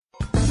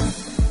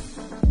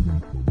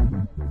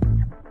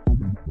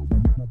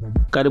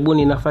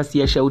Karibuni. Nafasi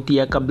ya Shauty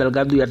ya Cabo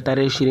Delgado ya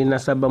tarehe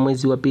 27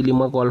 mwezi wa pili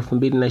mwaka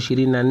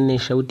 2024.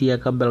 Shauty ya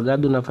Cabo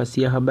Delgado,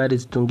 nafasi ya habari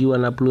zitungiwa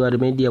na Plural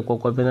Media kwa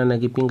kuavana na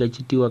kipinga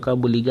chitiwa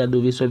Cabo Delgado.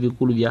 Viswa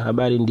vikulu vya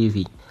habari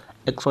ndivi: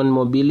 Exxon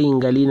Mobil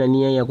ingali na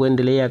nia ya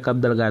kuendelea Cabo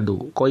Delgado.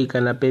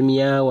 Koika na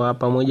Pemia wa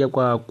pamoja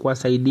kwa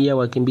kuwasaidia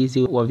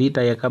wakimbizi wa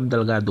vita ya Cabo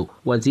Delgado.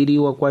 Waziri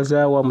wa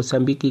kwanza wa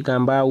Msambiki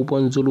kamba upo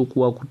nzulu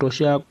kuwa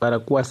kutosha para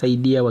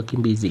kuwasaidia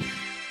wakimbizi.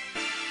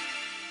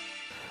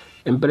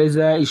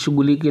 Empresa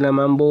ishughuliki na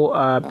mambo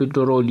a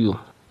petrolio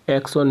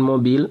Exxon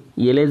Mobil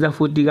yeleza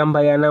futi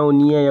kamba yanao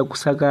nia ya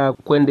kusaka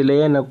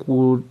kuendelea na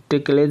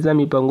kutekeleza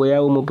mipango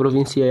yao mu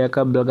provinsia ya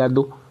Cabo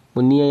Delgado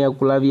munia ya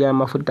kulavya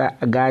mafuta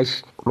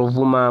gas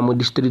rovuma mu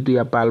distritu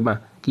ya Palma.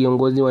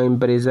 Kiongozi wa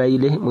empresa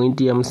ile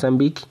muinti ya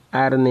Msambiki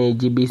Arne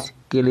Gibis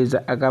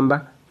keleza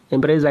akamba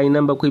empresa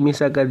inamba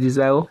kuimisa kazi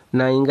zao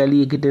na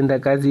ingali ikitenda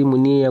kazi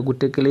munia ya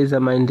kutekeleza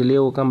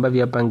maendeleo kamba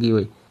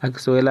vyapangiwe.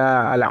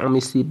 Akisoela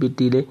Alhamisi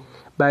pitile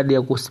baada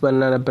ya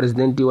kusipana na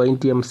presidenti wa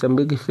inti ya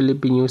Msambiki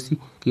Philip Nyusi,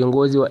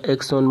 kiongozi wa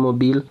Exxon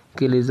Mobil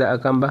keleza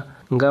akamba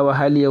ngawa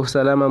hali ya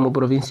usalama mu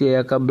provinsia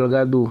ya Cabo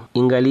Delgado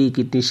ingali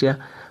ikitisha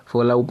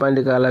fola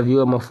upande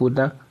kalaviwa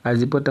mafuta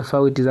azipo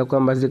tofauti za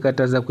kwamba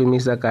zikataza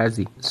kuimisa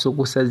kazi.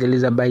 Suku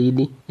sajeliza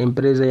baidi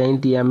empresa ya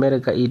inti ya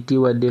Amerika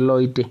itiwa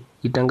Deloitte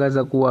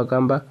itangaza kuwa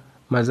kamba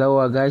mazao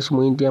wa gash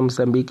mu inti ya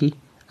Msambiki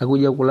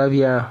akuja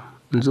kulavya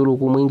nzuru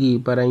kumwingi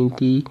para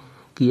inti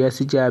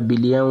kiasi cha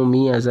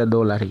bilioni 100 za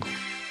dolari.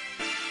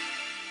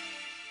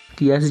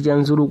 Kiasi cha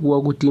nzuru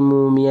kuwa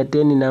kutimu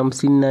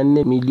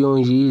 154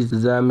 milioni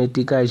za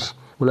metikaji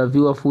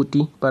ulaviwa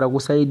futi para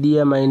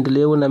kusaidia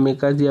maendeleo na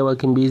mekazi ya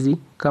wakimbizi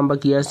kamba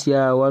kiasi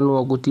ya wanu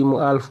wa kutimu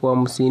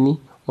 50,000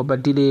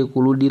 wapatile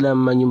kuludila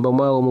manyumba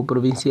mwao mu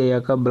provinsia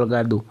ya Cabo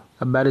Delgado.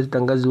 Habari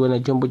zitangaziwa na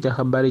chombo cha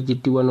habari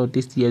chitiwa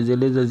notisi ya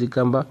zeleza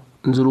zikamba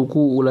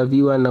nzuruku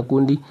ulaviwa na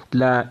kundi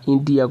la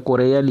inti ya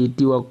Korea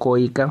litiwa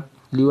Koika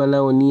liwa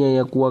nao nia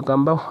ya kuwa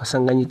kamba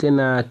wasanganyike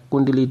na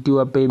kundi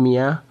litiwa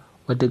Pemia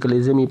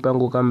watekeleze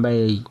mipango kamba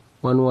yei.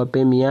 Wanu wa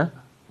Pemia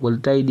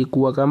walitaidi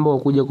kuwa kamba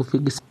wakuja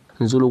kufikisa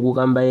nzuluku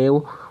kamba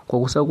yeo kwa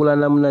kusakula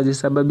namna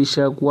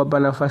zisababisha kuwapa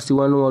nafasi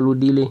wanu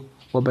waludile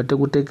wapate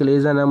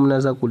kutekeleza namna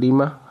za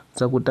kulima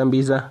za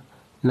kutambiza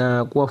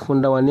na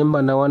kuwafunda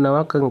wanemba na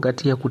wanawaka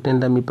nkati ya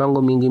kutenda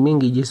mipango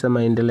mingi jisa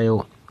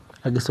maendeleo.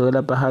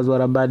 Akisoela pahazwa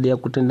rabadi ya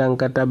kutenda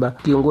nkataba,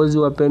 kiongozi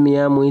wa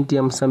Pemia muinti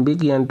ya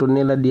Msambiki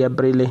Antonella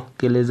Diabrile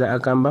keleza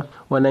akamba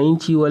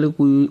wananchi wali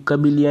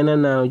kukabiliana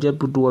na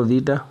uchaputu wa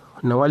vita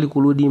na wali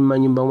kuludi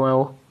manyumba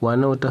mwao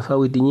wanao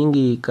tofauti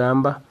nyingi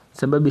kamba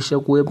sababisha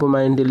kuwepo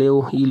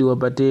maendeleo ili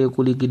wapate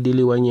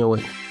kulikidili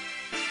wanyewe.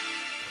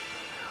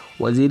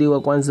 Waziri wa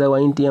kwanza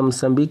wa inti ya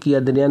Msambiki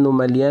Adriano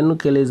Maliano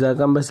keleza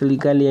kamba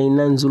serikali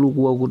haina nzulu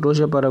kuwa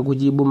kutosha para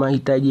kujibu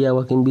mahitaji ya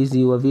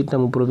wakimbizi wa vita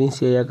mu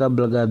provinsia ya Cabo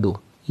Delgado.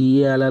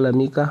 Iye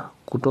alalamika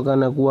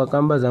kutokana kuwa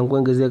kamba za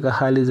kuongezeka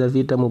hali za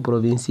vita mu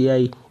provinsia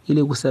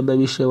ili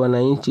kusababisha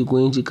wananchi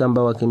kuinchi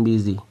kamba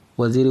wakimbizi.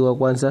 Waziri wa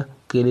kwanza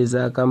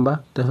keleza kamba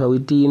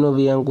tofauti ino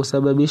vya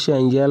kusababisha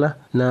njala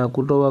na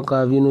kutoa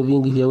kwa vinu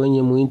vingi vya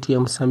wenye muinti ya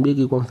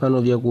Msambiki kwa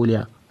mfano vya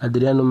kulia.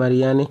 Adriano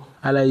Mariane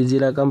ala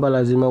izira kamba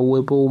lazima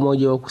uwepo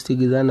umoja wa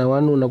kusigizana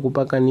wanu na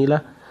kupaka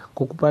nila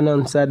kukupana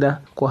msada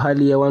kwa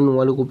hali ya wanu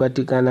wali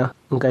kupatikana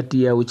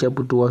nkati ya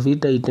uchaputu wa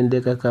vita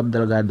itendeka Cabo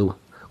Delgado.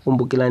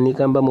 Kumbukilani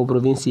kamba mu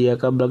provinsi ya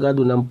Cabo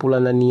Delgado na Mpula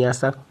na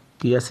Niassa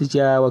kiasi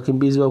cha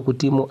wakimbizi wa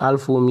kutimu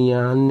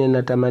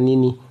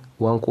 1480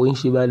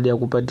 wankuishi baada ya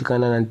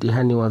kupatikana na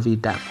ntihani wa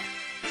vita.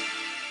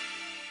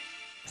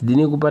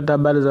 Sidini kupata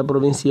habari za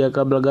provinsi ya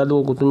Cabo Delgado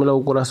kwa kutumila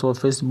ukurasa wa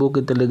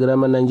Facebook,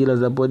 Telegrama na njila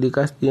za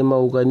podcast yema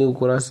ukani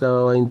ukurasa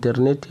wa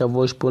internet ya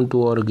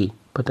voice.org.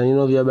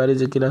 Patanino vya habari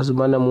za kila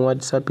subana mu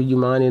WhatsApp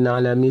Jumaani na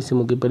Alhamisi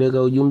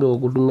mukipeleka ujumbe kwa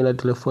kutumila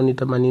telefoni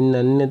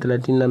 84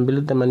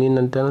 32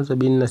 85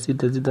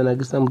 76 zita na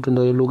kisa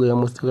mtundo ya lugha ya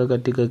Mustaka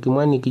katika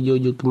Kimwani,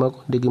 Kijojo,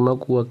 Kimakonde,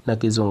 Kimakua na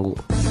Kizungu.